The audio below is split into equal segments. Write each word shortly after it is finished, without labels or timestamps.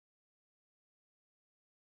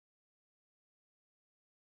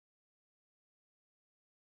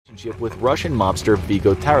With Russian mobster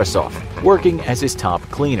Viggo working as his top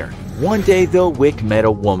cleaner. One day, though, Wick met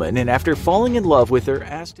a woman, and after falling in love with her,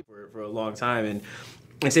 asked to for a long time.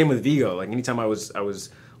 And same with Viggo. Like anytime I was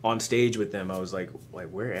on stage with them, I was like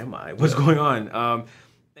where am I? What's going on?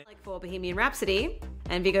 Like for Bohemian Rhapsody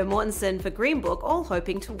and Viggo Mortensen for Green Book, all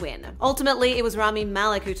hoping to win. Ultimately, it was Rami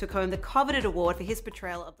Malek who took home the coveted award for his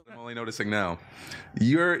portrayal of the... I'm only noticing now.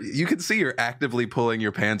 You can see you're actively pulling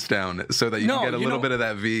your pants down so that you can get a little bit of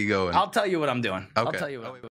that V going. I'll tell you what I'm doing. Okay. I'll tell you what I'm doing.